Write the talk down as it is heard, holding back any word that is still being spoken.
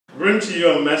bring to you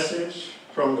a message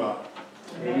from God.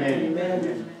 Amen.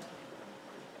 Amen.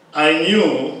 I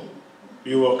knew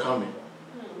you were coming.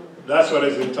 That's what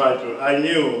it's entitled. I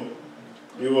knew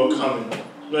you were coming.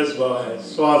 Let's bow our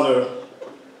heads. Father,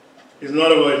 it's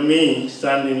not about me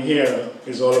standing here.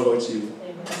 It's all about you.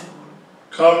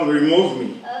 Come, remove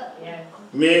me.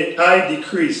 May I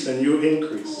decrease and you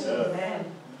increase.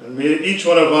 And may each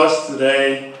one of us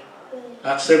today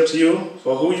accept you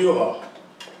for who you are,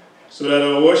 so that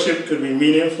our worship could be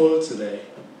meaningful today.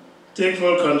 Take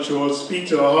full control. Speak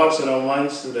to our hearts and our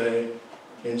minds today.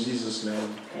 In Jesus'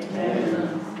 name.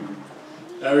 Amen.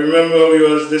 I remember we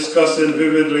was discussing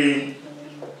vividly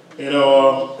in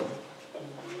our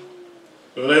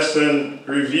lesson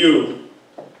review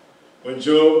with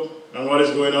Job and what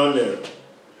is going on there.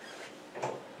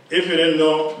 If you didn't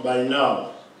know by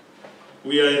now,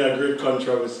 we are in a great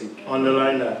controversy.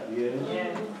 Underline that.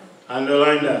 Yes.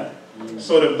 Underline that.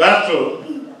 So the battle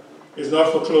is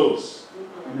not for clothes.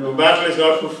 No. The battle is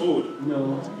not for food.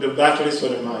 No. The battle is for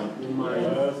the mind. The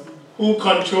mind. Who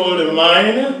control the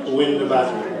mind win the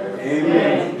battle.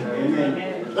 Amen.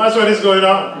 Amen. That's what is going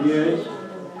on. Yes.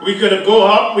 We could go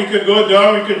up, we could go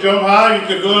down, we could jump high, we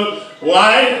could go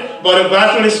wide, but the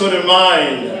battle is for the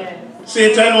mind. Yes.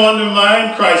 Satan won the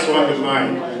mind, Christ won the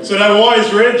mind. So that war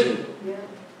is raging.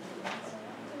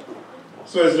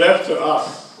 So it's left to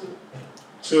us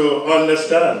to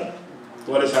understand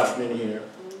what is happening here.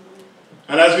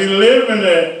 And as we live in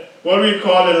the, what we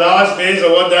call the last days,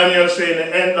 or what Daniel said, in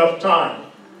the end of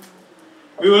time,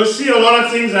 we will see a lot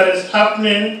of things that is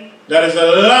happening that is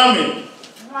alarming.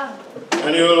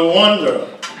 And you will wonder,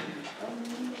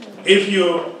 if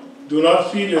you do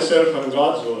not feed yourself on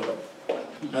God's word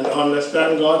and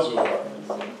understand God's word,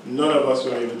 none of us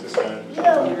will be able to stand.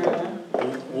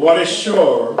 What is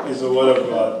sure is the word of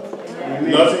God.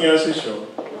 Amen. Nothing else is sure.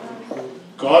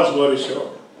 God's word is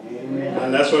sure. Amen.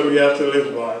 And that's what we have to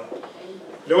live by.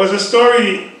 There was a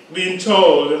story being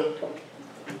told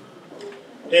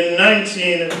in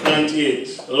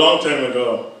 1998, a long time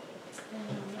ago.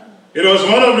 It was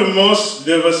one of the most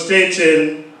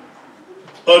devastating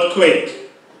earthquakes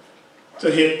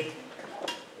to hit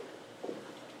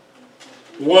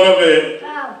one of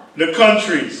the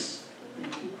countries,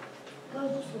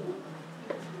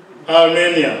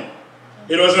 Armenia.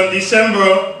 It was on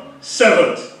December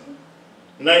 7th,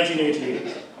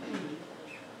 1988.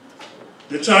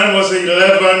 The time was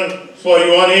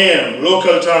 11:41 a.m.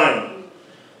 local time.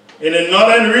 In the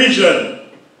northern region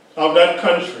of that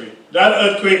country, that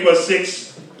earthquake was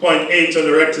 6.8 on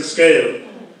the Richter scale.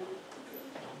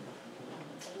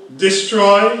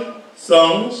 Destroyed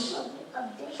homes,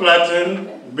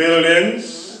 flattened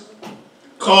buildings,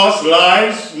 cost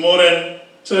lives more than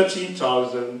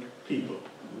 30,000 people.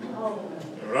 All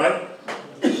right?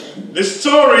 The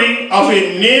story of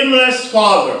a nameless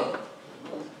father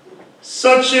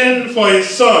searching for his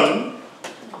son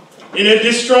in a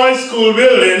destroyed school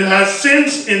building has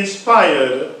since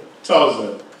inspired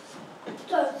thousands.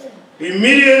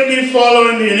 Immediately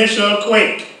following the initial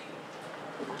quake,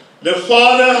 the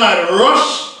father had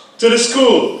rushed to the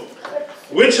school,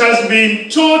 which has been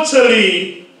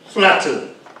totally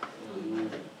flattened.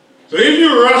 So if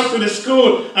you rush to the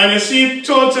school and you see it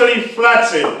totally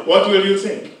flattened, what will you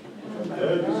think?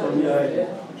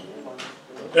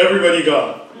 Everybody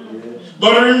gone.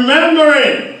 But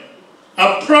remembering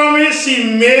a promise he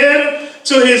made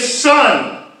to his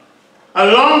son a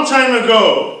long time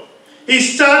ago, he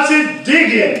started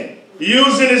digging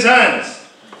using his hands.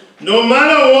 No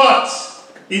matter what,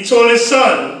 he told his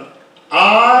son,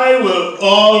 I will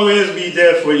always be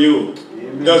there for you.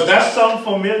 Amen. Does that sound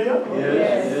familiar?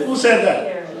 Yes. Who said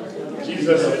that?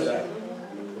 Jesus said that.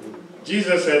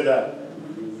 Jesus said that.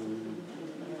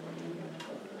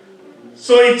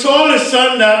 So he told his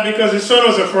son that because his son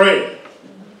was afraid.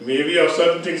 Maybe of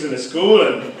certain things in the school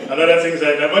and other things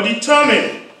like that. But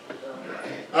determined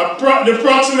the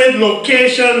approximate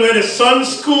location where the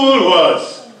son's school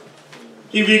was.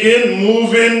 He began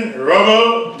moving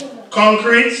rubble,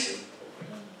 concrete.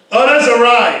 Others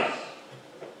arrived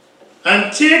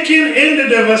and taking in the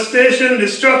devastation,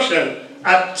 destruction,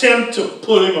 attempt to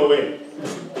pull him away.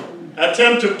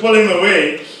 Attempt to pull him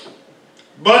away.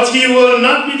 But he will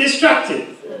not be distracted.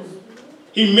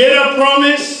 He made a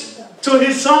promise to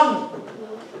his son.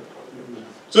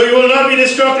 So he will not be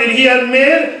distracted. He had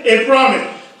made a promise.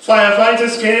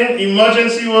 Firefighters came,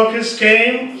 emergency workers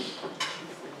came.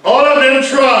 All of them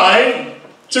tried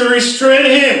to restrain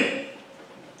him.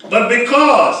 But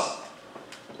because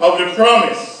of the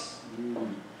promise,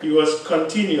 he was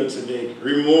continued to dig,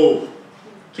 remove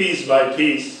piece by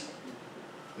piece.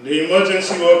 The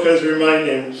emergency workers remind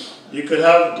him, You could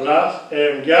have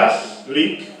gas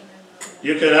leak.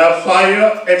 You could have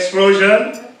fire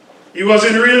explosion. He was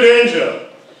in real danger.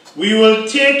 We will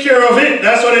take care of it.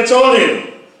 That's what they told him.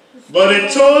 But they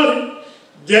told him,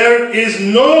 there is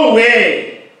no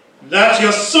way that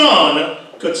your son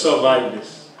could survive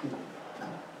this.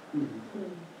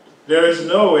 There is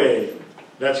no way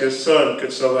that your son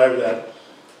could survive that.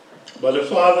 But the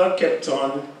father kept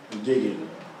on digging.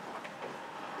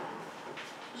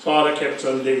 Father kept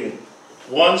on digging.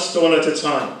 One stone at a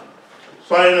time.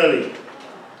 Finally,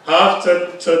 after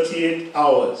 38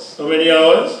 hours. How many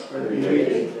hours?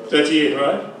 38. 38,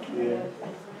 right? Yeah.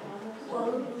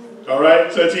 All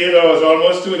right, 38 hours,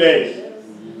 almost 2 days.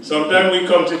 Sometimes we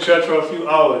come to church for a few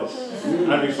hours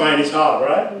and we find it's hard,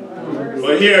 right?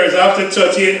 But here is after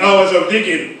 38 hours of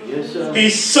digging, he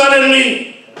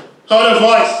suddenly heard a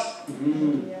voice.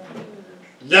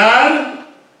 Dad,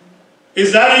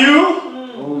 is that you?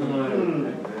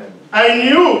 I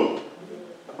knew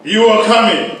you were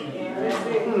coming.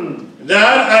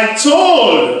 Dad, I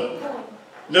told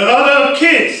the other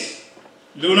kids,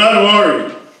 do not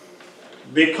worry,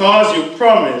 because you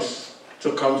promised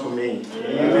to come for me.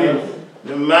 Amen.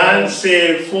 The man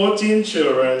saved 14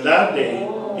 children that day,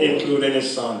 including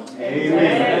his son.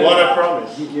 Amen. What a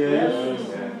promise. Yes.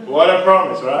 What a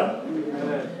promise, right?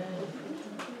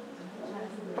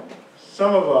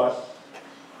 Some of us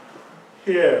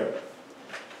here,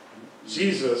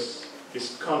 Jesus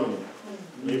is coming.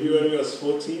 Maybe when we was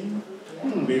 14,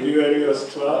 maybe when we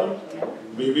was 12,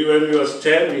 maybe when we was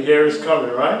 10, we hear he's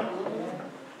coming, right?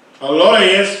 A lot of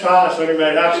years pass when we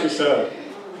might ask yourself,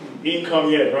 he ain't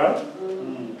come yet, right?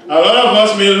 A lot of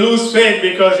us may lose faith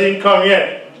because he ain't come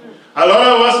yet. A lot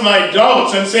of us might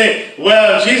doubt and say,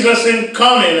 well, Jesus ain't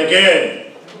coming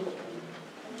again.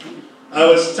 I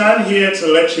will stand here to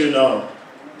let you know,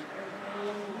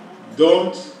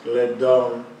 don't let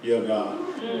down your God.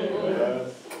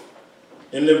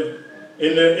 In the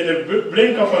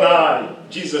blink of an eye,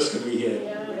 Jesus could be here.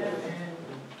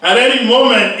 At any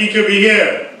moment, he could be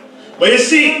here. But you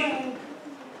see,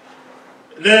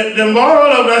 the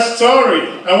moral of that story,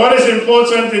 and what is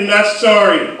important in that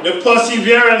story, the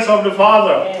perseverance of the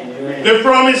Father, the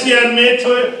promise he had made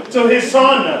to his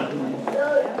Son.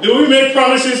 Do we make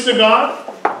promises to God?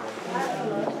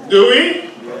 Do we?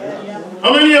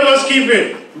 How many of us keep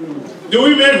it? Do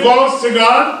we make vows to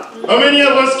God? How many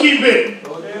of us keep it?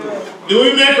 Do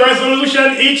we make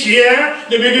resolution each year,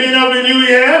 the beginning of the new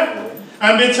year?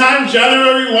 And by the time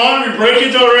January 1, we break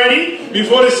it already,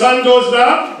 before the sun goes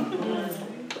down?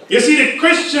 You see, the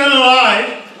Christian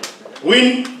life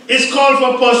is called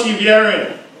for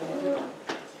persevering.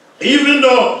 Even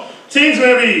though things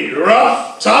may be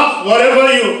rough, tough,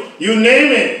 whatever you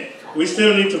name it, we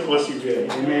still need to persevere.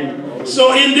 Amen.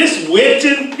 So in this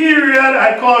waiting period,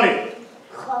 I call it,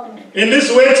 in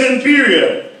this waiting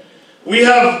period, we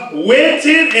have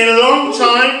waited a long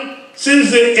time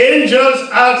since the angels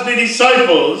asked the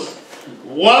disciples,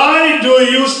 why do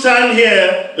you stand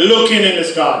here looking in the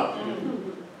sky?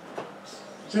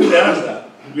 Since they asked that,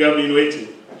 we have been waiting.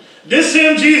 This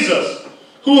same Jesus,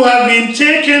 who have been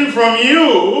taken from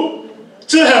you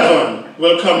to heaven,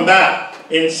 will come back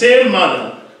in same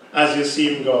manner as you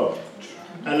see him go.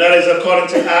 And that is according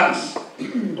to Acts,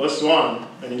 verse 1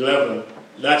 and 11,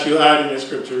 that you had in the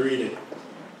scripture reading.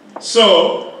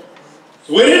 So,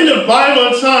 within the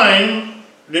Bible time,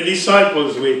 the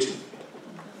disciples waited.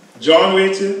 John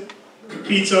waited,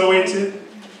 Peter waited,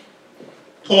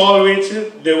 Paul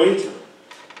waited, they waited.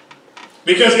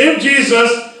 Because if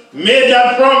Jesus made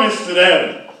that promise to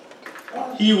them,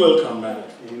 he will come back.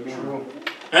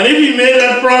 And if he made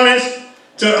that promise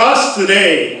to us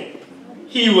today,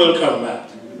 he will come back.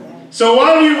 So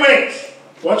while we wait,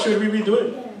 what should we be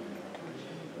doing?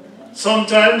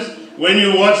 Sometimes when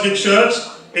you watch the church,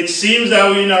 it seems that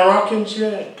we're in a rocking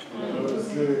chair.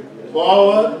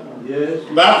 Forward,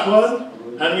 backward,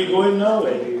 and we're going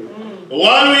nowhere.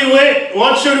 While we wait,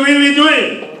 what should we be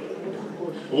doing?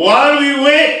 While we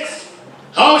wait,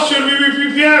 how should we be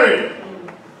preparing?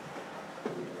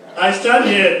 I stand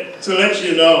here to let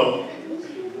you know,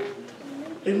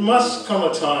 it must come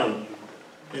a time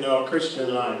in our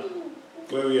Christian life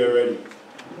where we are ready.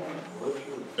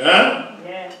 Huh?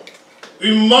 Yeah.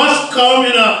 We must come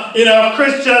in our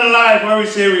Christian life where we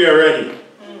say we are ready.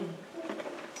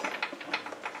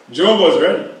 Job was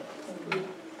ready.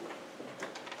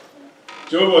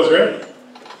 Job was ready.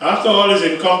 After all his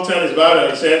encounter and his battle,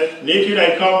 he said, naked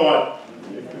I come, what?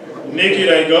 Naked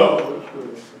I go.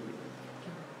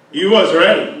 He was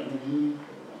ready.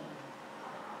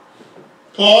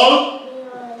 Paul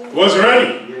was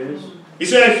ready. He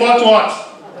said, I fought what?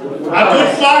 A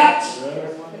good fight.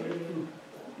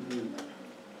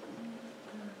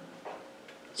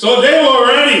 So they were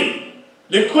ready.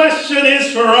 The question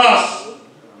is for us.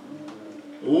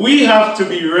 We have to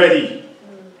be ready.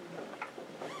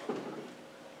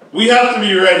 We have to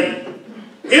be ready.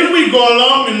 If we go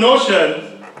along the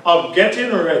notion of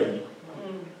getting ready,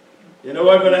 you know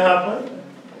what's going to happen?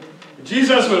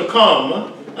 Jesus will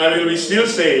come and he will still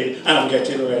say, I'm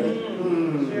getting ready.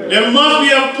 There must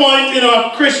be a point in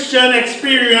our Christian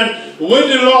experience with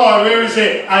the Lord where we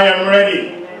say, I am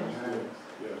ready.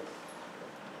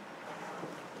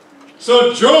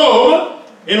 So Job,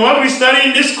 in what we study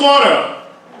in this quarter,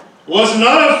 was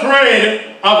not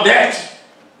afraid of death.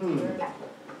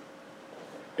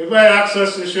 If I ask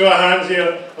us to show our hands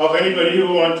here of anybody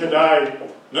who wants to die,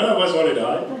 none of us want to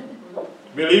die.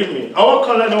 Believe me, our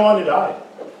color don't want to die.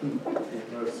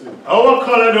 Our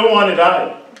color don't want to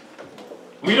die.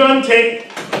 We don't take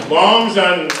bombs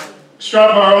and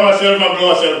strap around ourselves and blow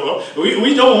ourselves up.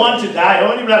 We don't want to die. How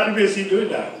many black people you see doing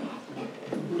that?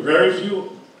 Very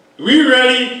few. We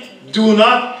really do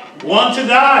not want to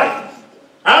die.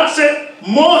 I would say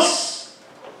most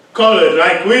colored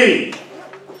like we,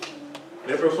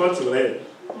 they prefer to live.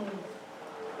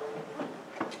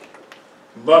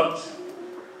 But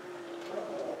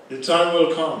the time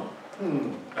will come.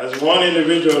 As one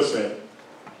individual said,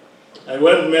 I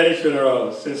went to many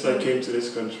funerals since I came to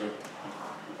this country.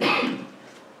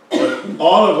 But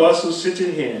all of us who sit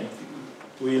in here,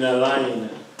 we're in a line.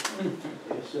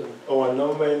 Our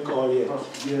number ain't called yet.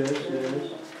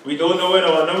 Yes. We don't know when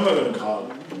our number is going to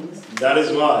call. That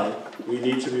is why we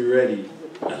need to be ready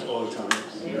at all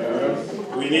times. Yes.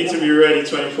 We need to be ready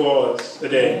 24 hours a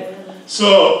day.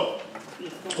 So,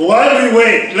 while we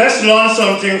wait, let's learn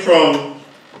something from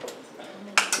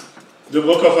the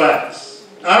book of Acts.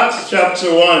 Acts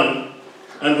chapter 1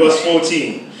 and verse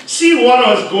 14. See what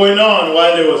was going on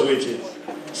while they was waiting.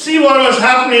 See what was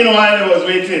happening while they was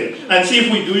waiting. And see if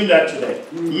we're doing that today.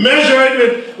 Measure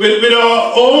it with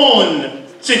our own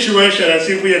situation and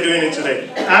see if we are doing it today.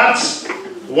 Acts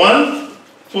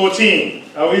 1:14.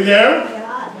 Are we there?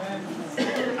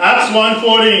 Acts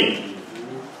 1:14.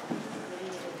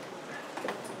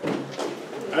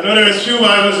 I know there's few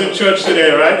Bibles in church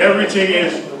today, right? Everything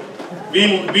is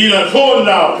being on hold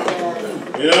now.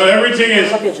 You know, everything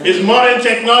is modern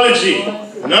technology.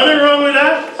 Nothing wrong with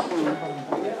that.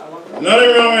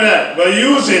 Nothing wrong with that. But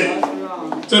use it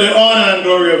to the honor and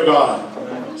glory of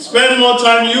God. Spend more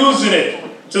time using it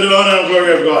to the honor and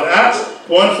glory of God. Acts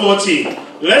 1:14.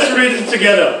 Let's read it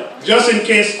together. Just in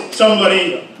case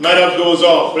somebody might have dozed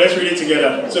off. Let's read it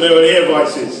together so they will hear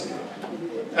voices.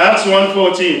 Acts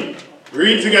 1:14.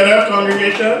 Read together,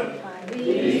 congregation.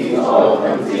 These all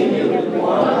continue with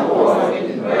one accord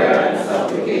in prayer and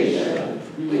supplication,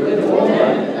 with the woman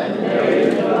and Mary,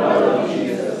 the mother of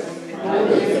Jesus, and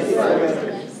with his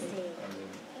brothers.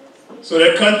 So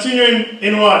they're continuing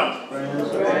in what?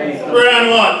 Prayer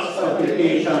and what?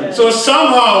 Supplication. So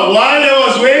somehow, while they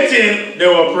was waiting, they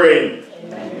were praying.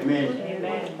 Amen.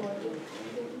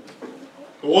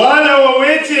 While they were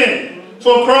waiting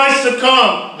for Christ to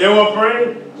come, they were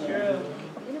praying.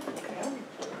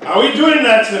 Are we doing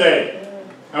that today?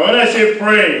 And when I say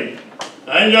praying,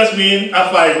 I don't just mean a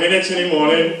 5 minutes in the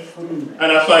morning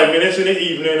and a 5 minutes in the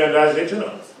evening and that's it, you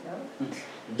know.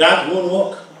 That won't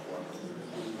work.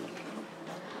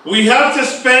 We have to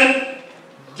spend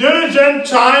diligent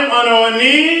time on our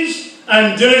knees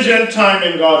and diligent time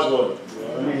in God's word.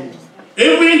 Amen.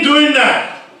 If we're doing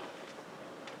that,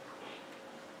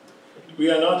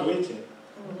 we are not waiting.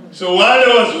 So while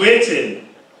they was waiting,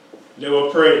 they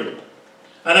were praying.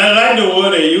 And I like the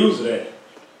word they used there.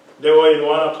 They were in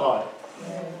one accord.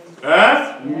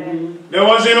 Huh? They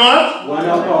was in what? One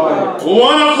accord.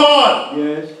 One accord.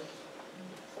 Yes.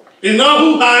 It's not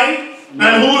who high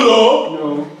and who low.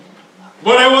 No.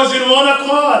 But it was in one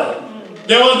accord.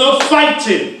 There was no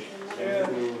fighting.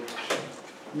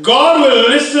 God will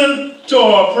listen to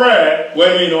our prayer when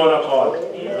we're in one accord.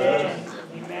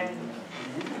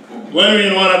 When we're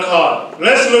in one accord.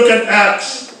 Let's look at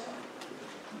Acts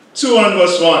 2 and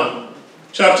verse 1.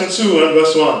 Chapter 2 and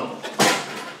verse 1.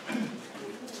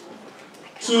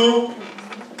 2,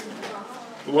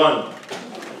 1.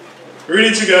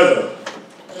 Read it together.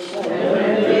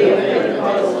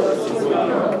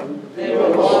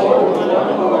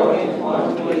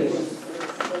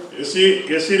 You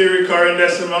see the recurring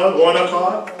decimal, one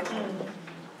accord?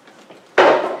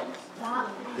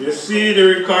 You see the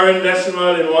recurring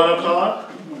decimal in one accord?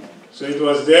 So it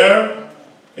was there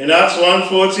in Acts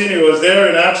 1:14, it was there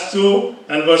in Acts 2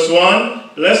 and verse 1.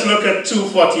 Let's look at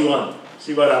 2:41.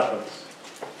 See what happens.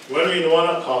 When we're in one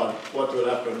accord, what will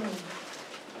happen?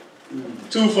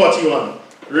 2:41.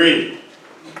 Read.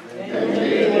 And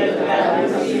David had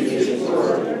received his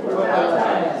word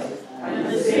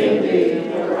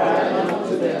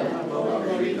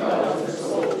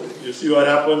see what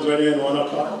happens when you're in one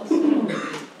accord?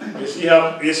 You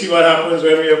see what happens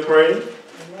when we are praying?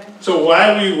 So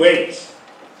while we wait,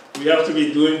 we have to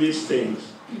be doing these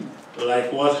things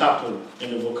like what happened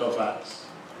in the book of Acts.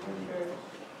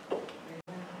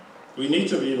 We need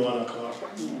to be in one accord.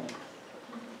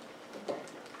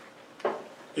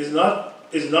 It's not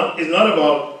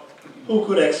about who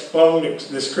could expound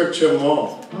the scripture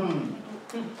more,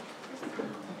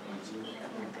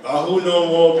 or who know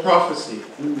more prophecy.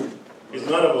 It's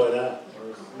not about that.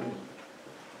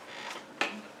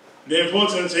 The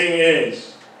important thing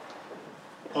is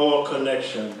our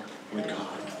connection with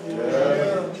God.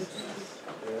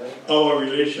 Our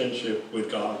relationship with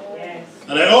God.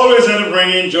 And I always had to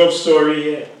bring in Job's story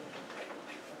here.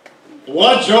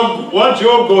 What Job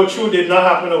go through did not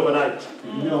happen overnight.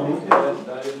 No.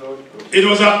 It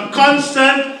was a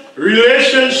constant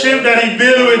relationship that he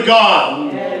built with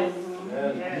God.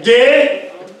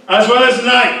 Day as well as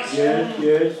night. Yes,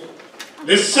 yes.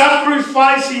 The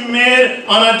sacrifice he made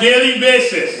on a daily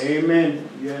basis. Amen.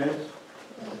 Yes.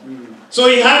 So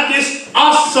he had this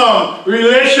awesome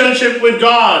relationship with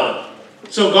God.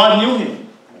 So God knew him.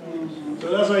 So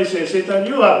that's why he says, Satan,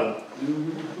 you have him.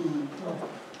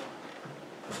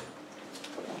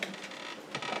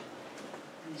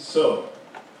 So,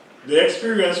 the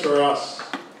experience for us,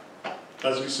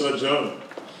 as we sojourn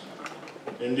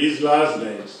in these last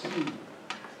days,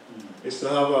 is to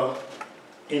have an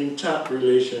intact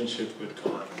relationship with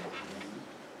God.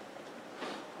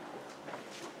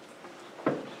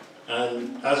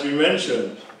 And as we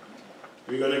mentioned,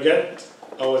 we're going to get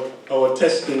our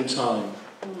testing time.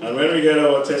 And when we get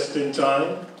our testing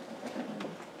time,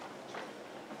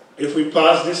 if we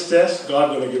pass this test,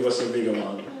 God's going to give us a bigger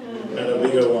one, and a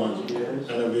bigger one,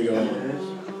 and a bigger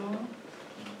one.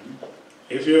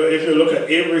 If you look at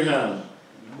Abraham,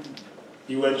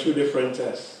 he went through different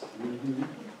tests.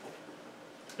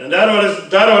 And that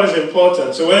what is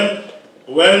important. So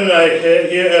when I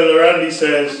hear Elder Randy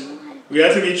says, we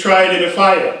have to be tried in the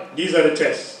fire, these are the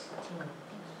tests.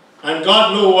 And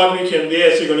God knows what we can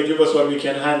bear, so He's going to give us what we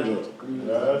can handle.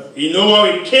 He knows what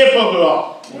we're capable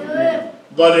of.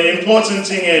 But the important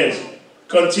thing is,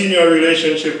 continue a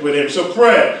relationship with Him. So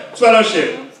prayer,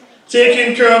 fellowship,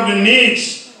 taking care of the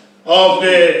needs of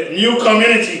the new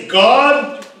community.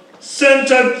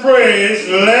 God-centered praise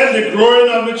led the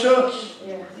growing of the church.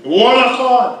 One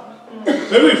accord.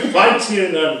 So we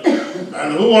fighting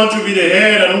and who want to be the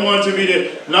head and who want to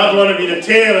be not want to be the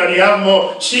tail, and you have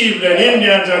more sheep than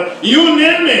Indians, and you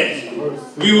name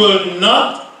it. We were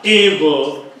not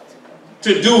able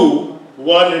to do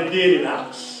what they did in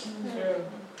Acts.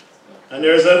 And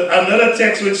there's another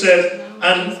text which says,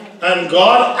 and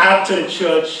God added to the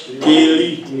church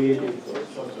daily.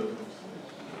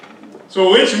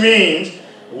 So which means,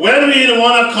 when we in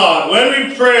one accord, when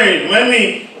we pray, when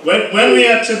we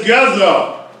are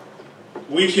together,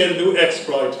 we can do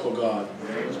exploit for God.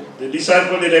 The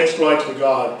disciples did exploit for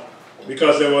God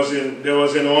because there was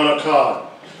in one accord.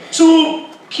 Two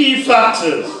key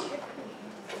factors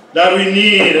that we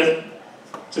need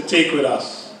to take with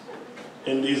us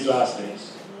in these last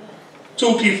days.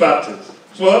 Two key factors.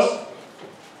 First,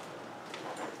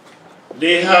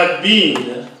 they had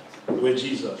been with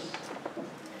Jesus.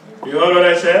 You heard what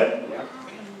I said?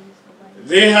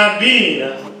 They had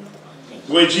been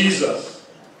with Jesus.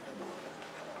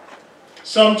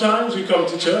 Sometimes we come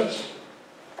to church,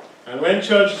 and when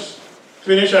church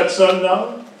finish at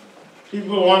sundown,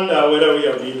 people wonder whether we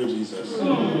have been with Jesus.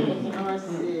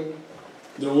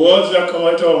 The words that come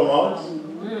out of our mouths,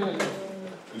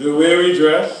 the way we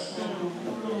dress,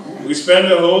 we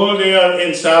spend the whole day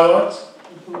in Sabbath,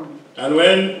 and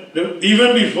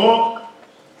even before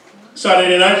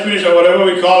Saturday night finish or whatever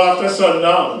we call after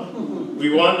sundown, we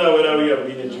wonder whether we have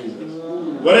been in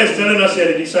Jesus. What it's telling us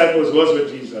here, the disciples was with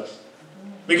Jesus.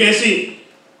 Because see,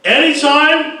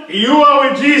 anytime you are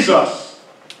with Jesus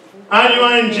and you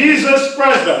are in Jesus'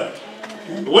 presence,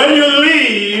 when you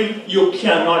leave, you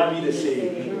cannot be the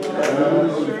same.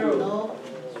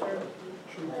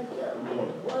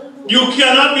 You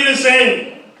cannot be the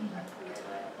same.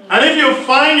 And if you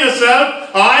find yourself,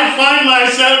 or I find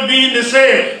myself being the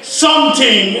same,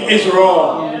 something is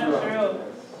wrong.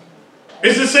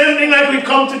 It's the same thing like we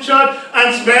come to church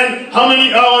and spend how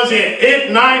many hours here? 8,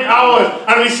 9 hours.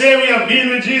 And we say we have been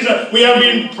with Jesus. We have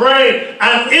been praying.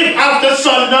 And if after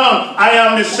sundown I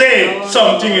am the same,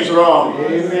 something is wrong.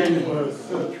 Amen.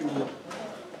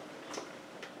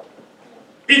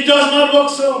 It does not work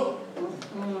so.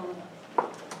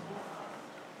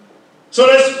 So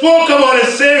they spoke about a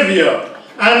Savior.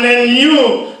 And they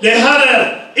knew they had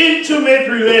an intimate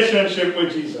relationship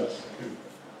with Jesus.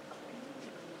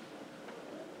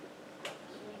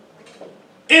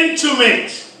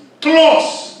 intimate,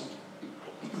 close.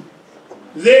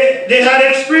 They had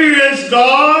experienced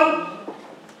God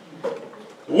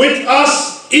with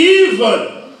us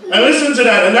even. And listen to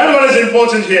that, and that's what is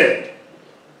important here.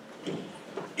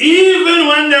 Even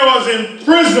when they was in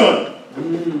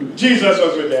prison, Jesus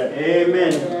was with them.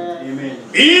 Amen. Amen.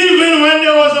 Even when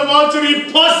they was about to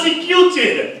be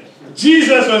persecuted,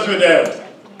 Jesus was with them.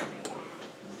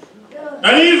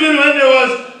 And even when they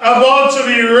was about to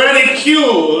be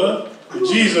ridiculed,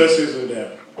 Jesus is with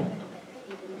them.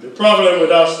 The problem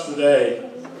with us today,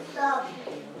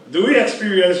 do we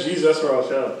experience Jesus for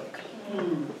ourselves?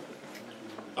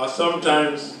 Or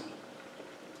sometimes,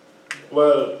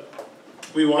 well,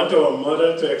 we want our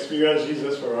mother to experience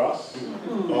Jesus for us,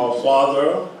 or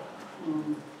father,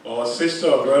 or sister,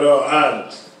 or brother, or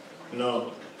aunt.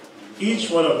 No. Each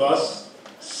one of us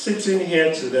sitting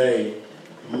here today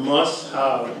must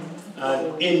have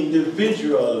an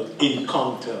individual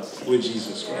encounter with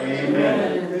Jesus Christ.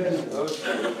 Amen.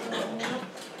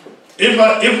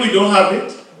 If we don't have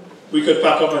it, we could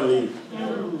pack up and leave.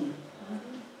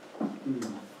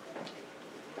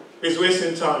 It's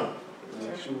wasting time.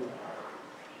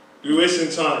 We're wasting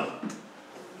time.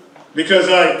 Because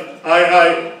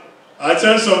I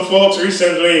tell some folks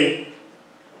recently,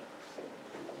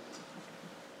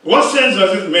 what sense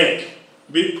does it make?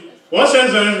 What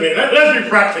sense does it make? Let's be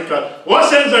practical. What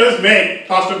sense does it make,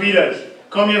 Pastor Peters?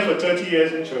 Come here for 30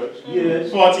 years in church.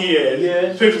 Yes. 40 years.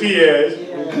 Yes. 50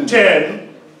 years. 10.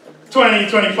 20,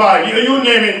 25. You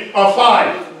name it, or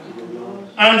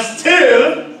 5. And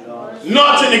still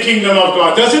not in the kingdom of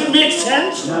God. Does it make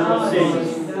sense?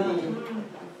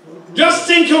 Just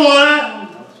think about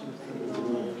it.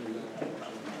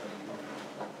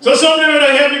 So sometimes when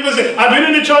I hear people say, I've been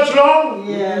in the church long.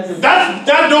 Yes.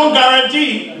 That don't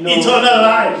guarantee eternal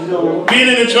life. No. Being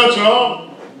in the church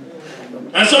long.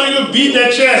 And some people beat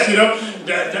their chest, you know.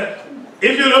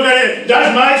 If you look at it,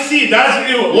 that's my seat, that's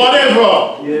you,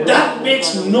 whatever. Yeah. That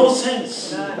makes no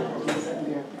sense.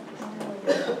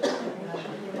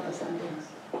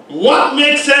 What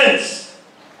makes sense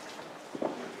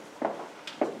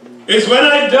is when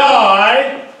I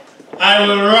die, I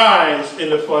will rise in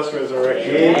the first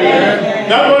resurrection. Amen.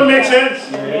 That one makes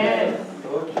sense? Yes.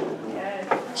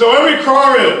 So when we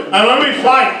quarrel, and when we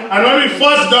fight, and when we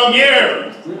fuss down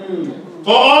here,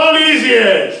 for all these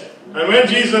years, and when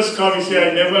Jesus comes, he said,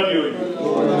 I never knew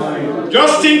you.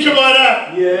 Just think about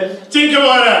that. Yes. Think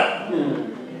about that.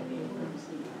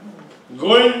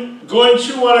 Going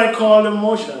through what I call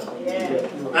emotion.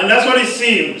 And that's what it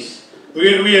seems.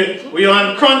 We're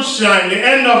on crunch time, the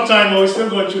end of time, but we're still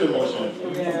going through the motion.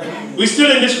 We're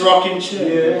still in this rocking chair.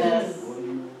 Yes.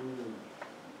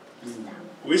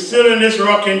 We're still in this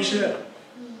rocking chair.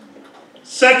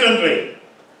 Secondly,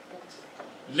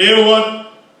 they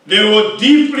were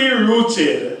deeply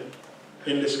rooted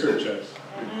in the scriptures.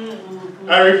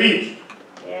 I repeat,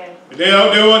 they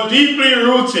were deeply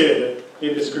rooted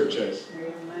in the scriptures.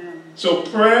 So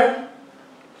prayer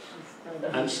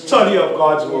and study of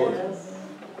God's word.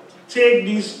 Take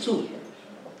these two.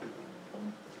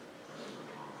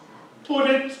 Put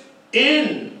it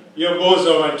in your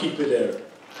bosom and keep it there.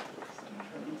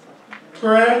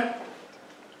 Prayer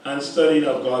and studying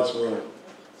of God's word.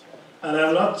 And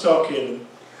I'm not talking,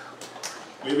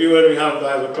 maybe when we have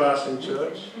Bible class in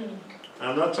church,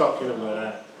 I'm not talking about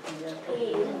that.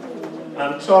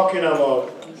 I'm talking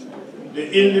about the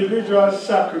individual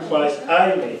sacrifice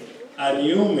I make and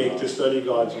you make to study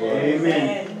God's word.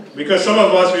 Amen. Because some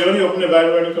of us, we only open the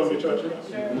Bible when we come to church.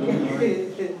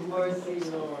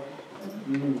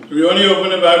 We only open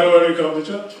the Bible when we come to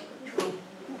church.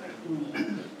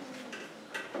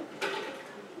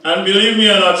 And believe me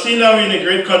or not, see now we're in a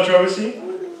great controversy.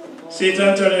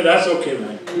 Satan tell you that's okay,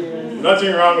 man.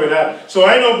 Nothing wrong with that. So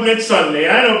I open it Sunday,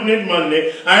 I open it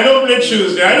Monday, I open it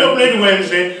Tuesday, I open it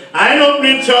Wednesday, I open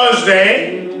it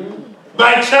Thursday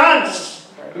by chance.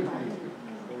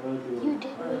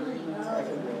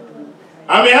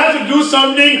 I may have to do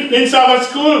something in Sabbath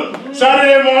school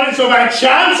Saturday morning, so by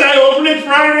chance I open it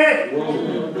Friday.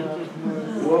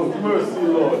 Whoa, mercy,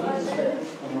 Lord.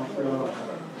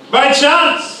 By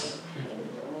chance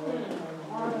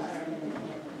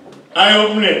I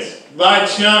open it. By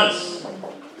chance.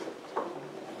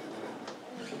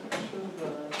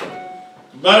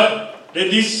 But the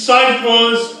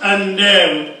disciples and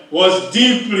them was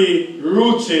deeply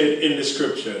rooted in the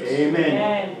scriptures.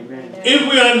 Amen.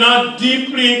 If we are not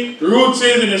deeply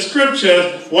rooted in the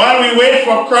scriptures, while we wait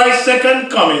for Christ's second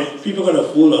coming, people are going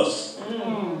to fool us.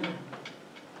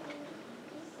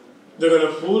 They're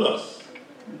going to fool us.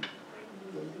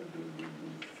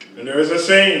 And there is a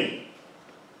saying,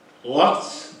 what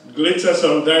glitter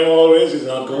sometimes always is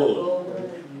not gold.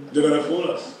 They're going to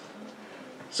fool us.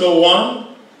 So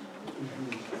one,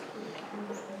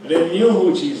 they knew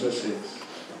who Jesus is.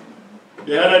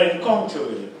 They had an encounter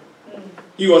with him.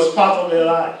 He was part of their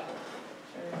life.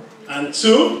 And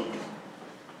two,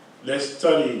 they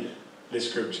studied the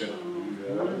scripture.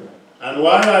 And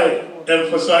while I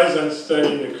emphasize on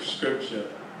studying the scripture,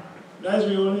 that's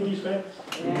the only defense.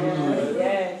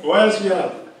 Yes. What else we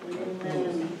have?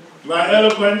 My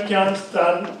eloquence can't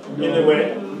stand in the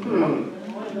way.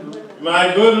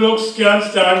 My good looks can't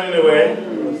stand in the way.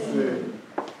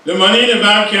 The money in the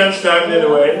bank can't stand in the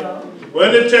way.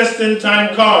 When the testing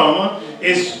time comes,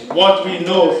 it's what we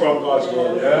know from God's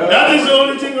word. That is the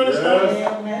only thing going to stand.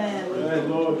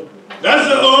 That's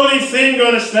the only thing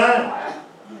going to stand.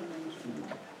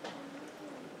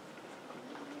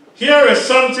 Here is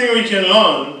something we can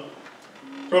learn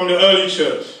from the early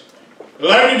church.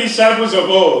 Like the disciples of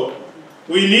old,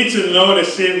 we need to know the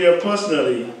Savior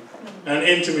personally and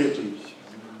intimately.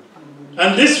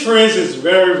 And this phrase is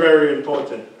very, very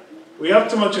important. We have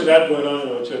too much of that going on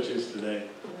in our churches today.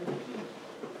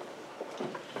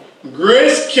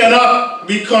 Grace cannot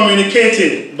be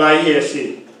communicated by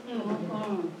hearsay.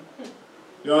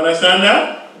 You understand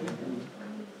that?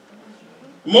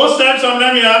 Most times,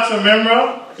 sometimes you ask a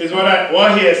member, is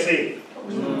what hearsay.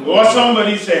 What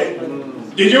somebody said.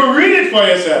 Did you read it for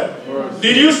yourself?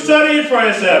 Did you study it for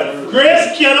yourself?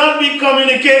 Grace cannot be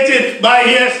communicated by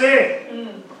hearsay.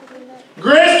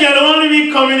 Grace can only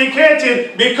be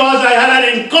communicated because I had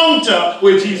an encounter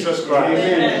with Jesus Christ.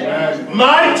 Amen.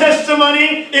 My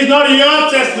testimony is not your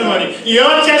testimony.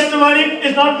 Your testimony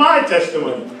is not my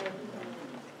testimony.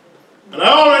 And I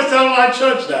always tell my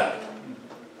church that.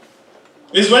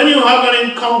 It's when you have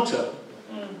an encounter.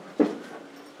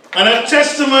 And a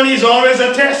testimony is always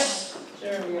a test.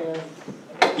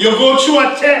 You go through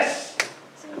a test.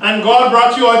 And God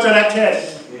brought you out of that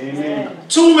test. Amen.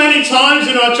 Too many times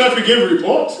in our church we give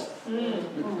reports.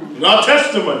 Not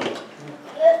testimony.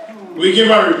 We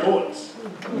give our reports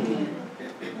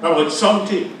about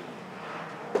something.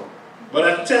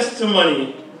 But a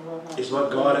testimony is what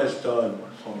God has done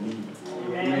for me.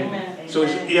 Amen. So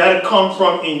it had to come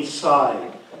from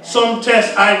inside. Some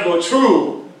tests I go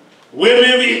through where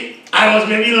maybe I was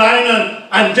lying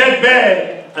on dead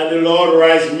bed and the Lord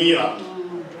raised me up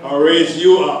or raised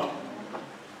you up.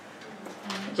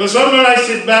 So sometimes I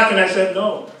sit back and I said,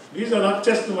 no, these are not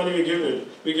testimony we give it.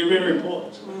 We give it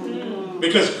reports.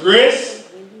 Because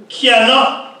grace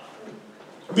cannot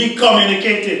be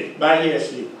communicated by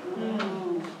hearsay.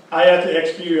 I had to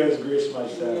experience grace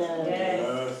myself.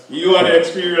 Yes. You had to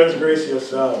experience grace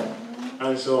yourself.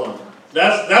 And so on.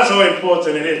 That's how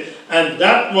important it is. And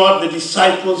that's what the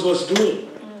disciples was doing.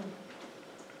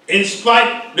 In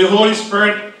spite the Holy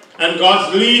Spirit and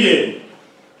God's leading,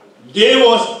 they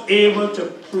was able to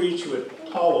preach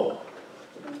with power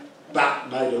backed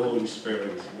by the Holy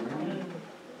Spirit.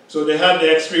 So they had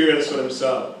the experience for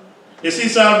themselves. You see,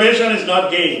 salvation is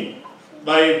not gained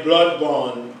by a blood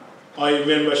bond or a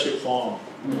membership form.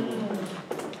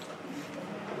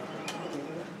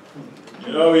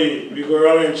 You know, we go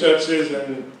around in churches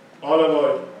and all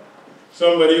about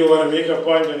somebody who want to make a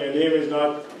point and your name is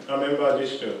not a member of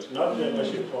this church, not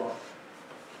membership form.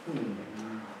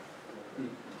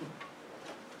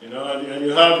 You know, and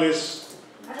you have this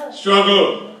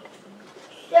struggle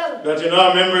that you're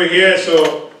not a member here,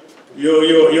 so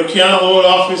you can't hold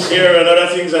office here and other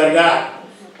things like that.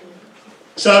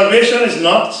 Salvation is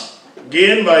not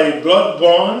gained by blood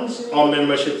bonds or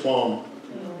membership form.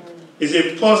 It's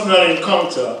a personal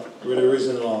encounter with the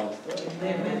risen Lord.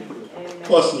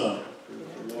 Personal.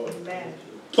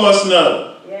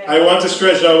 Personal. I want to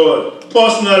stretch that word.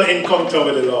 Personal encounter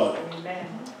with the Lord.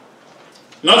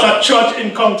 Not a church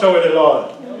encounter with the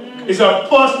Lord. It's a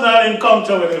personal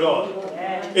encounter with the Lord.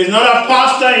 It's not a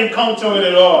pastor encounter with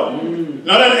the Lord.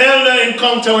 Not an elder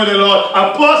encounter with the Lord.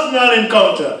 A personal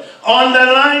encounter.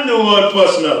 Underline the word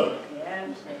personal.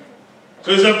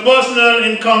 So it's a personal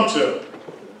encounter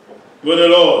with the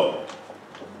Lord.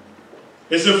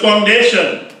 It's the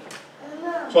foundation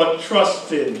for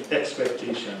trusting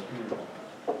expectation.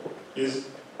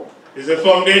 Is a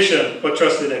foundation for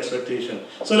trusting expectation.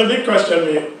 So the big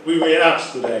question we may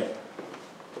ask today,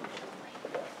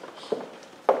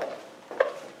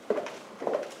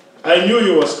 I knew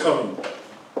you was coming.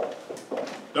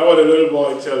 That's what the little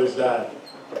boy tells his dad.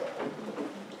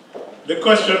 The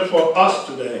question for us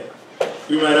today,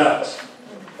 we might ask,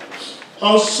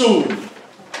 how soon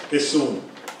is soon?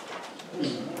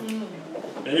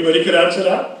 Anybody could answer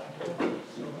that?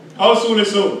 How soon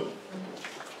is soon?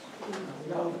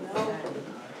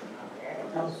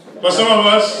 For some of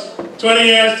us, 20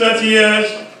 years, 30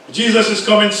 years, Jesus is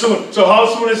coming soon. So how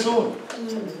soon is soon?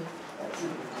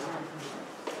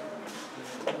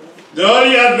 The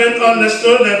early Advent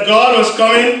understood that God was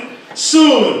coming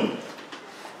soon.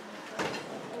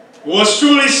 It was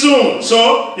truly soon.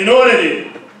 So, you know what they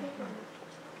did?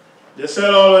 They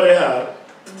sell all what they have,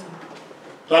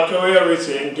 pack away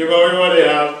everything, give away what they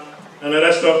have, and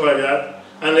other stuff like that,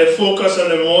 and they focus on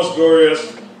the most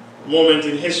glorious moment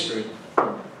in history.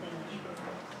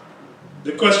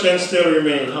 The question still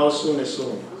remains, how soon is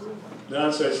soon? The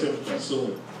answer is simple,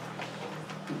 soon.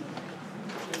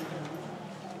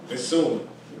 It's soon.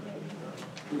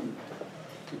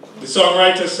 The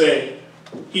songwriters say,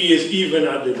 he is even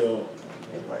at the door.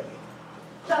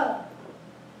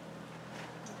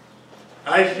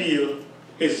 I feel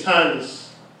his hands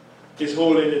is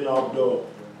holding the knob door,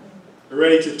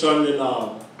 ready to turn the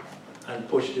knob and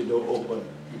push the door open.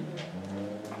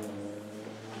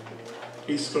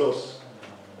 He's close.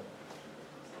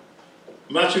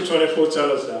 Matthew 24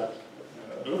 tells us that.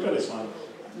 Look at his hands.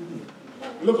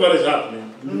 Look what is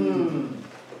happening.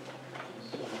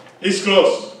 He's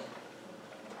close.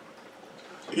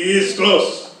 He is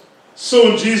close.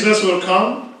 Soon Jesus will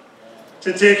come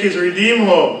to take his redeemed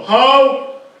home.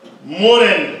 How? More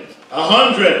than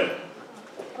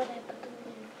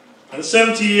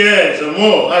 170 years or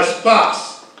more has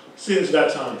passed since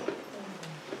that time.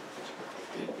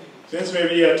 Since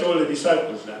maybe he had told the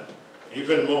disciples that.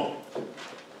 Even more.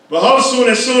 But how soon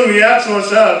is soon, we ask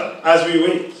ourselves as we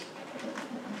wait.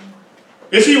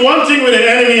 You see, one thing with the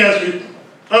enemy as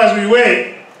we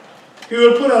wait, he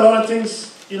will put a lot of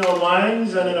things in our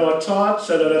minds and in our thoughts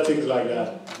and other things like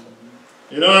that.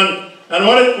 You know, and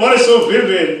what is so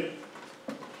vivid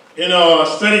in our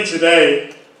study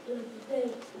today,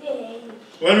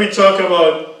 when we talk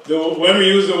about, when we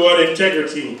use the word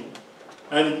integrity,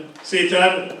 and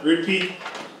Satan repeat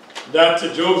that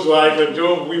to Job's wife, and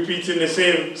Job repeating the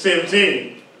same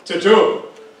thing to Job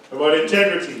about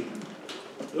integrity.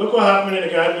 Look what happened in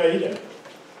the Garden of Eden.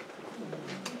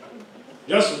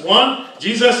 Just one,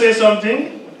 Jesus said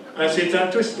something, and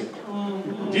Satan twisted.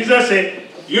 Jesus said,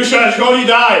 you shall surely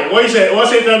die. What he said? What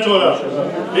Satan told us?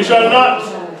 You shall not.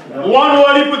 One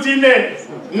word he put in there.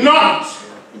 Not.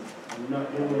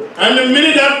 And the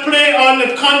minute that play on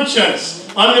the conscience,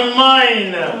 on the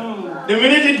mind, the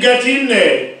minute it gets in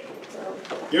there,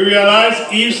 you realize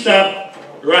Eve started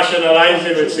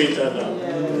rationalizing with Satan now.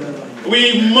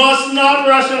 We must not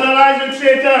rationalize with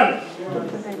Satan.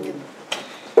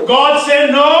 God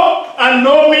said no, and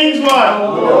no means what?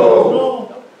 No.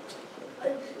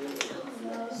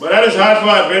 But that is hard for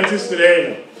Adventists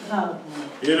today.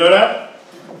 You know that?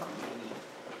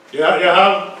 You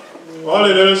have all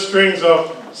the little strings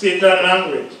of Satan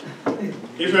language.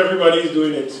 If everybody is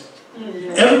doing it.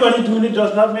 Everybody doing it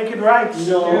does not make it right.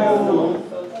 No.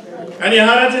 And you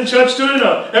have that in church too, you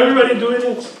know. Everybody doing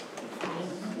it.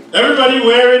 Everybody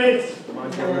wearing it.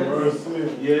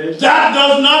 That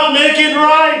does not make it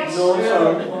right.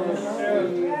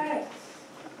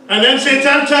 And then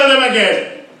Satan tell them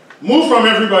again, move from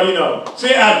everybody now.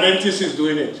 Say Adventist is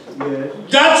doing it.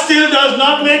 That still does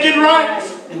not make it right.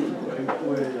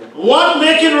 What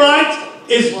make it right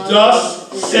is thus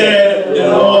said the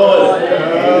Lord.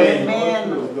 Amen.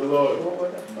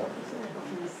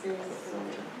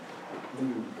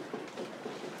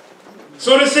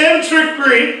 So the same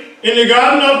trickery in the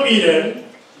Garden of Eden,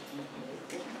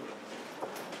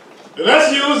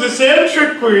 let's use the same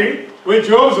trickery with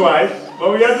Job's wife,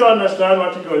 but we have to understand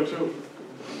what he's going through.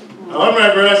 I heard my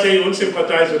brother say he wouldn't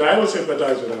sympathize with her. I would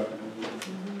sympathize with her.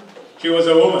 She was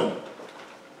a woman.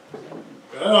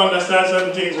 I don't understand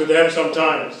certain things with them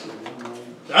sometimes.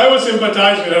 I would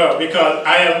sympathize with her because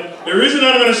the reason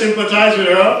I'm going to sympathize with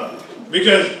her,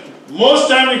 because most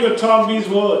time we could talk these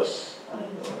words.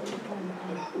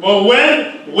 But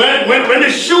when the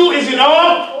shoe is in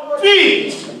our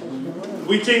feet,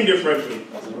 we think differently.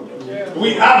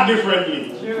 We act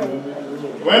differently.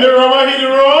 When the rubber hit the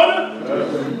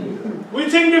road, we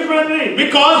think differently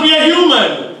because we are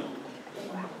human.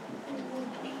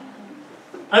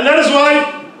 And that is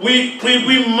why we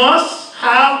must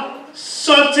have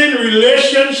certain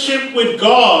relationship with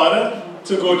God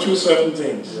to go through certain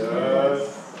things.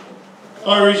 Yes.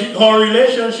 Our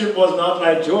relationship was not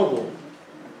like Job.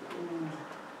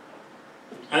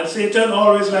 And Satan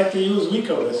always likes to use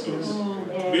weaker vessels.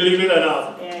 Believe it or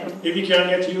not. If he can't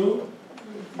get you,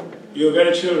 you'll get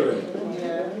the children.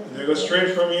 They go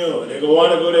straight from you. They go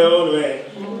want to go their own way.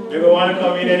 They go want to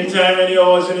come in anytime, any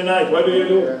hours in the night. What do you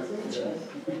do?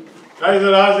 That is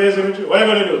the last days of it. What are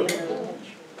you going to do?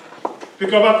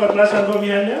 Pick up a cutlass and go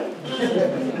behind them?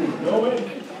 No way.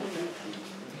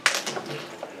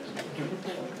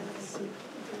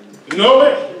 No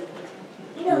way.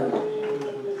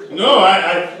 No,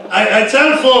 I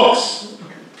tell folks,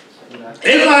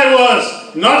 if I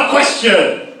was not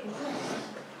questioned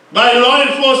by law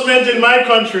enforcement in my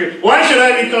country, why should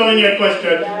I be coming here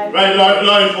questioned by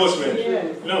law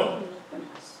enforcement? No.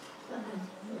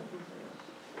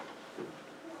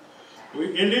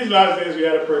 In these last days, we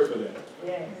had to pray for them.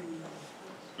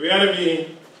 We had to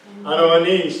be on our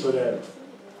knees for them.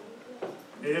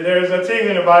 There is a thing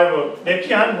in the Bible, they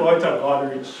can't go out of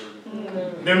God reach.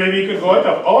 They maybe could go out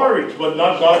of our reach, but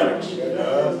not God reach.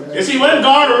 You see, when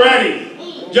God ready,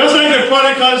 just like the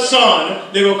prodigal son,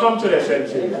 they will come to their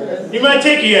senses. It might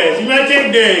take years, it might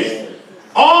take days.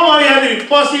 All you have to do,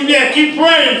 possibly keep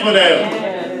praying for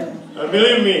them. And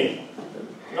believe me,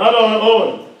 not on our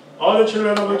own, all the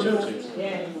children of the churches.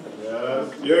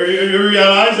 You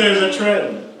realize there is a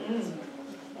trend.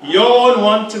 You all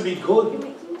want to be good.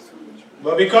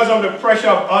 But because of the pressure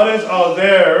of others out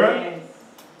there,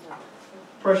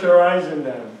 pressurizing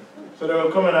them, so they will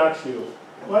come and ask you,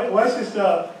 why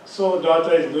sister so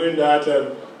daughter is doing that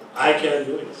and I can't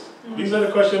do it? These are the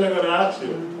questions they're going to ask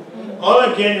you. All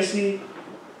again, you see,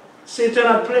 Satan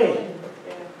at play.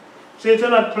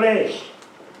 Satan at play.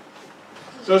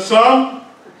 So some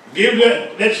give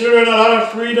their children a lot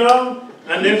of freedom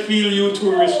and they feel you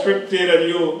too restricted and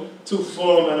you too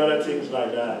firm and other things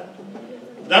like that.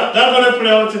 That's going to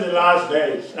play out in the last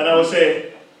days. And I would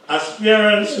say, as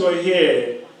parents who are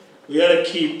here, we got to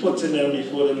keep putting them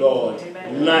before the Lord,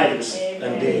 night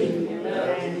and day.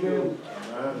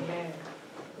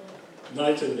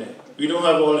 Night and day. We don't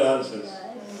have all the answers.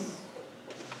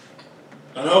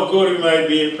 And how good we might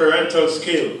be in parental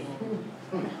skill,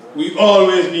 we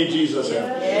always need Jesus' help.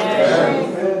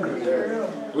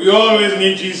 We always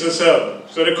need Jesus' help.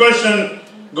 So the question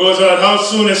goes out, how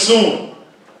soon is soon?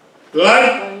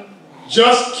 Life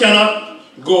just cannot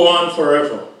go on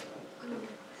forever.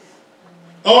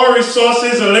 Our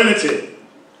resources are limited.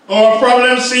 Our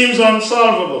problem seems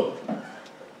unsolvable.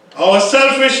 Our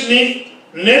selfishness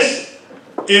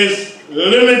is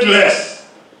limitless.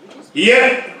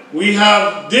 Yet we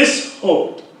have this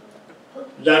hope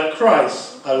that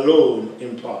Christ alone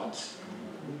imparts.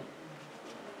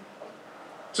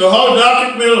 So how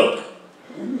dark it may look,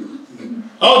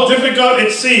 how difficult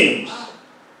it seems,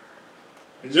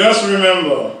 just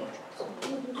remember,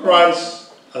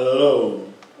 Christ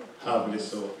alone have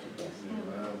this hope.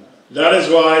 That is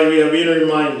why we have been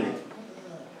reminded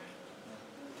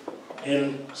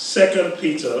in 2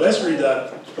 Peter. Let's read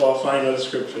that for our final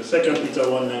scripture. 2 Peter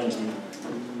 1:19.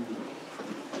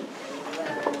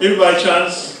 If by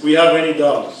chance we have any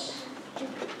doubts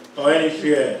or any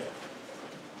fear,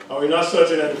 or we're not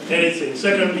certain of anything,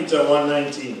 2 Peter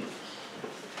 1:19.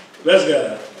 Let's get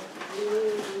that.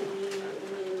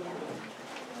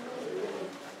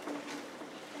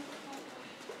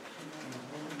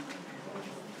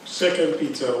 2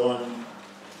 Peter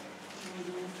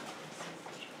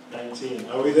 1:19.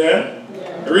 Are we there?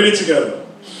 Yeah. Read it together.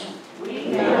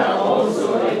 We have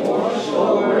also a more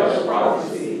sure word of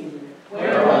prophecy,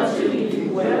 whereunto we do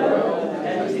well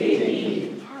and take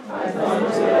heed, as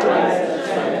unto the light that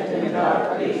shineth in a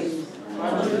dark place,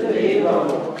 unto the day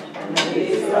dawn, and the day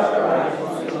shall arise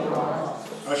once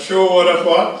more. A sure word of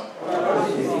what?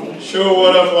 Prophecy. Sure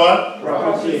word of what?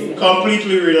 Prophecy.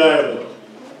 Completely reliable.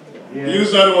 Yeah.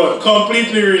 Use that word,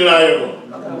 completely reliable.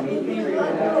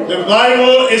 The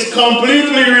Bible is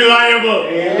completely reliable.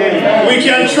 Amen. We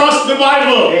can trust the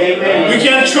Bible. Amen. We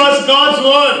can trust God's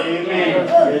word. Amen.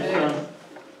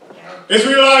 It's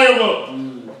reliable.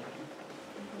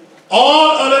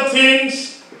 All other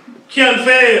things can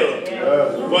fail,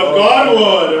 but God's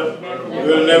word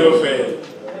will never fail.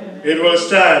 It will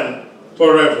stand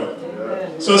forever.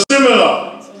 So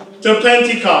similar to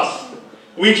Pentecost,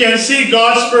 we can see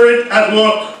God's Spirit at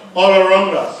work all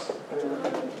around us.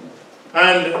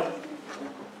 And,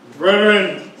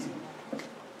 brethren,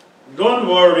 don't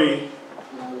worry,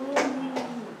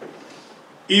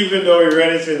 even though we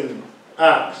read it in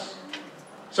Acts.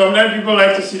 Sometimes people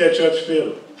like to see the church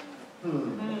filled.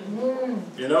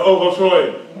 You know,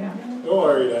 overflowing. Don't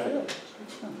worry that.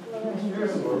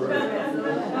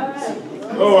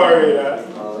 Don't worry that.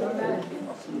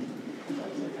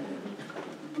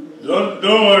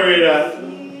 Don't worry that.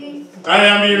 I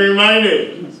am being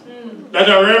reminded that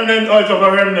a remnant out of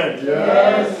a remnant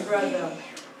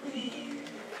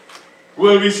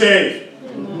will be saved.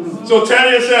 So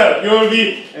tell yourself, you will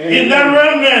be in that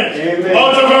remnant,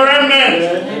 out of a remnant.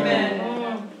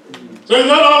 So it's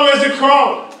not always the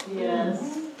crowd.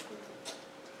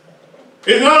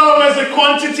 It's not always the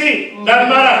quantity that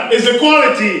matters. It's the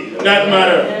quality that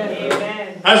matters.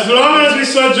 As long as we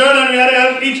sojourn and we had to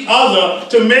help each other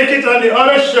to make it on the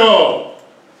other shore,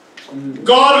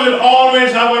 God will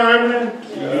always have a remnant.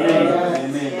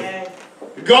 Yes.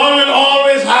 God will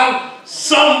always have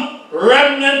some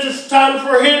remnant to stand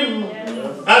for Him.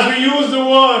 As we use the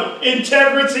word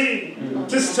integrity,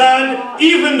 to stand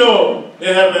even though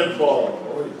they haven't fallen.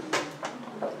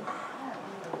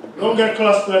 Don't get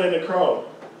clustered in the crowd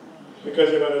because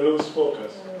you're going to lose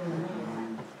focus.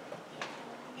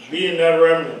 Be in that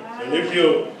remnant. And if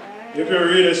you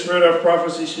read the Spirit of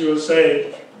Prophecy, she will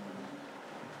say,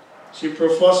 she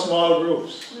prefers small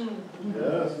groups.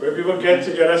 Yes. Where people get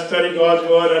together, study God's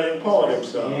word, and empower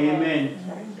themselves. Amen.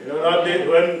 You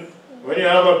know, when you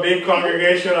have a big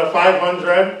congregation of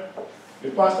 500, the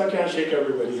pastor can't shake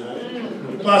everybody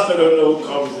hand. The pastor don't know who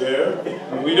comes there.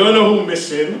 We don't know who's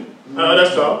missing and other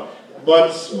stuff.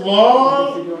 But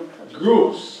small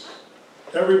groups,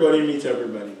 everybody meets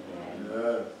everybody.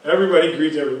 Everybody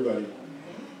greets everybody.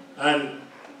 And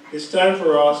it's time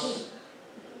for us,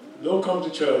 don't come to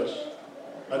church,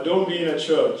 and don't be in a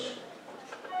church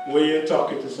where you're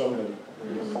talking to somebody.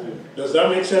 Does that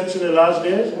make sense in the last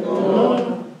days?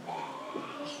 No.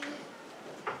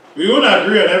 We won't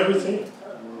agree on everything,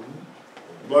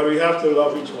 but we have to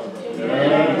love each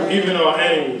other, even our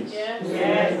enemies.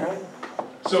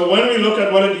 So when we look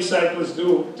at what the disciples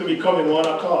do to become in one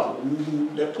accord,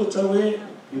 they put away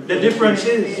the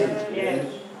differences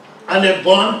and they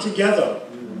bond together.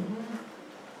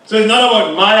 So it's not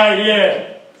about my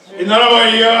idea, it's not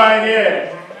about your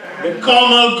idea. The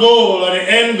common goal or the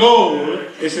end goal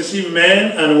is to see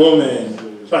men and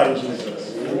women find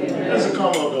Jesus. That's the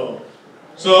common goal.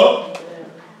 So,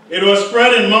 it was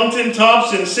spread in mountain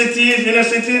tops, in cities, inner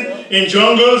cities, in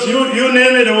jungles, you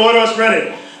name it, the word was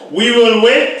spreading. We will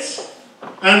wait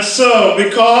and serve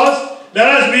because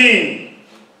that has been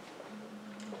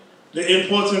the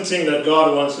important thing that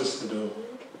God wants us to do.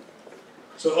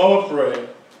 So our prayer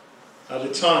at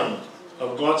the time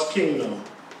of God's kingdom,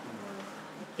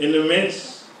 in the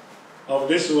midst of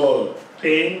this world,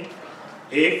 pain,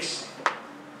 aches,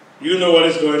 you know what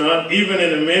is going on, even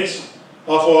in the midst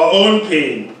of our own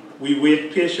pain, we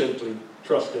wait patiently,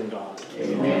 trusting God.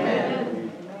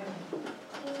 Amen.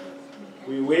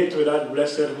 We wait with that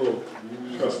blessed hope,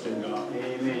 trusting God.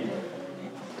 Amen.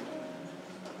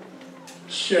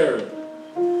 Sharing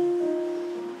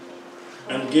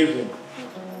and giving.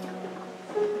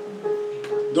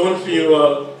 Don't feel,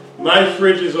 well, my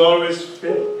fridge is always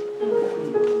filled.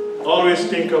 Always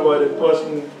think about the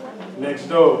person next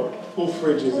door whose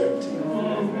fridge is empty.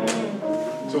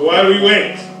 So while we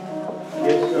wait,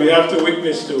 we have to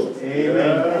witness to.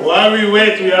 Amen. While we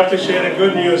wait, we have to share the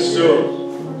good news too.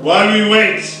 While we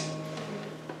wait,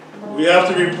 we have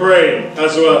to be praying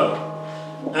as well.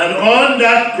 And on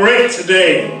that great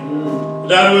day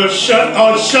that will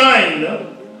outshine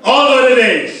all other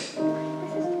days,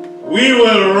 we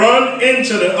will run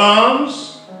into the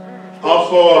arms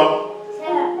of our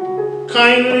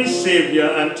kindly Savior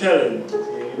and tell Him,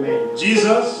 Amen.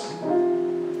 Jesus,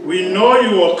 we know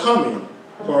you are coming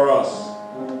for us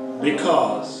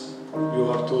because you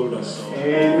have told us so.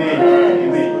 Amen.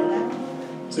 Amen.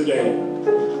 Today,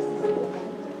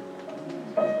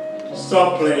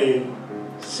 stop playing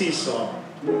seesaw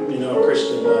in our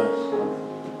Christian life.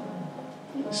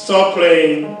 Stop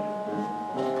playing.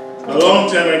 A long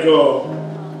time ago,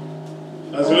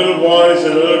 as little boys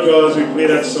and little girls, we played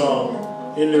that song,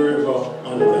 In the River,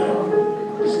 on the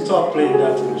Band. Stop playing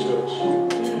that in church.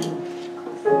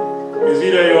 It's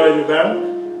either you're in the band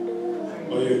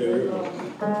or you're in the river.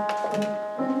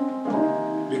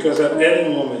 Because at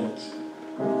any moment,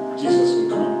 Jesus will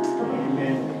come.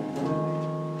 Amen.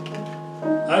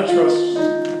 I trust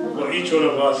for each one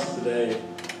of us today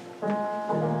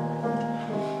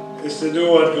is to do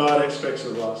what God expects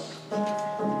of us.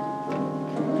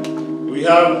 We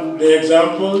have the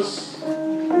examples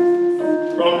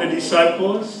from the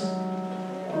disciples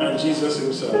and Jesus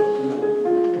Himself.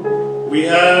 We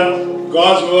have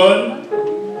God's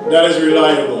word that is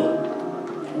reliable.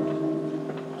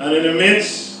 And in the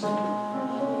midst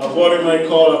of what we might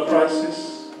call a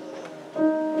crisis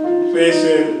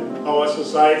facing our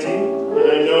society,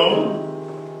 and I know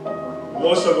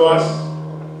most of us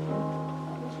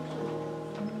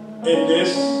in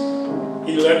this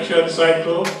election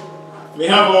cycle, we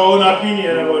have our own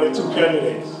opinion about the two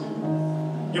candidates.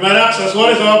 You might ask us,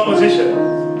 what is our position?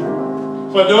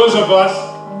 For those of us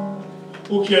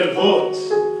who can vote,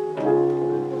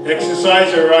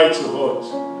 exercise your right to vote,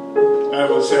 I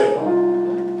will say.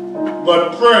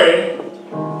 But pray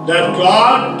that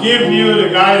God give you the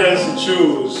guidance to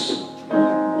choose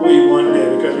who you want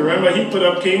there. Because remember, He put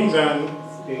up kings and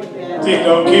take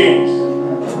down kings.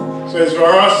 So it's for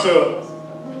us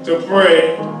to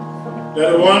pray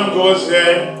that the one goes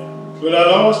there will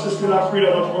allow us to still have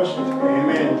freedom of worship.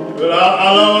 Amen. Will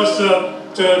allow us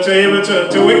to able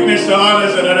to witness to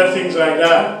others and other things like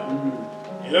that.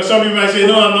 You know, some people might say,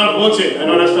 no, I'm not voting and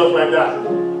other stuff like that.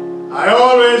 I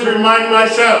always remind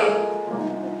myself,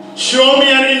 show me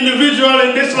an individual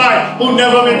in this life who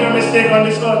never made a mistake on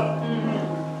this earth.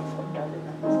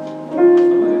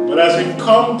 But as we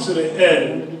come to the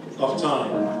end of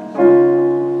time,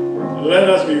 let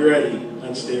us be ready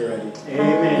and stay ready.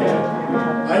 Amen.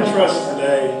 I trust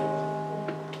today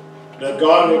that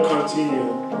God will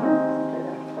continue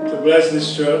to bless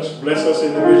this church, bless us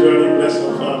individually, bless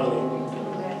our family.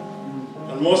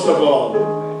 And most of all,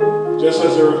 just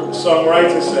as the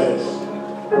songwriter says,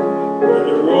 when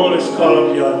the roll is called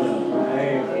up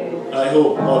yonder, I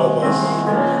hope all of us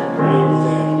will be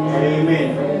there.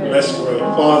 Amen. Let's pray.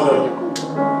 Father,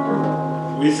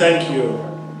 we thank you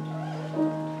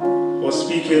for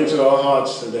speaking to our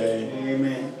hearts today.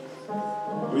 Amen.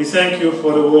 We thank you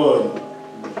for the word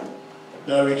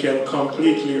that we can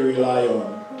completely rely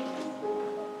on.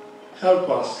 Help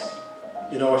us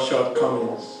in our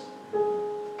shortcomings.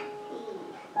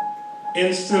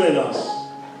 Instill in us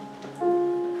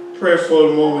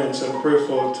prayerful moments and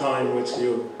prayerful time with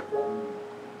you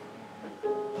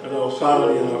and our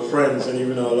family and our friends and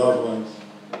even our loved ones.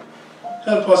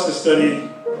 Help us to study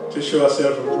to show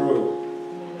ourselves approved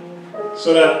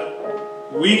so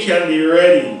that we can be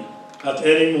ready at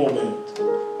any moment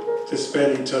to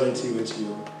spend eternity with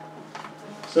you.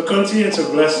 So continue to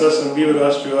bless us and be with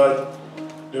us throughout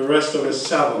the rest of the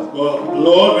Sabbath. But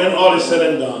Lord, when all is said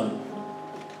and done,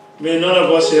 may none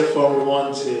of us here fall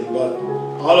wanting, but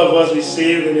all of us be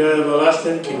saved in your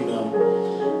everlasting kingdom,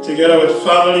 together with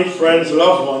family, friends,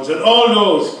 loved ones, and all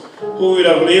those who we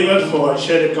have labored for and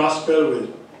share the gospel with,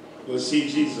 will see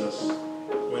Jesus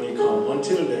when he comes.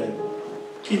 Until then,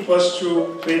 keep us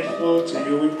true, faithful to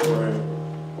you, we pray.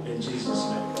 In Jesus'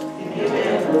 name.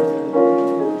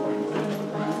 Amen.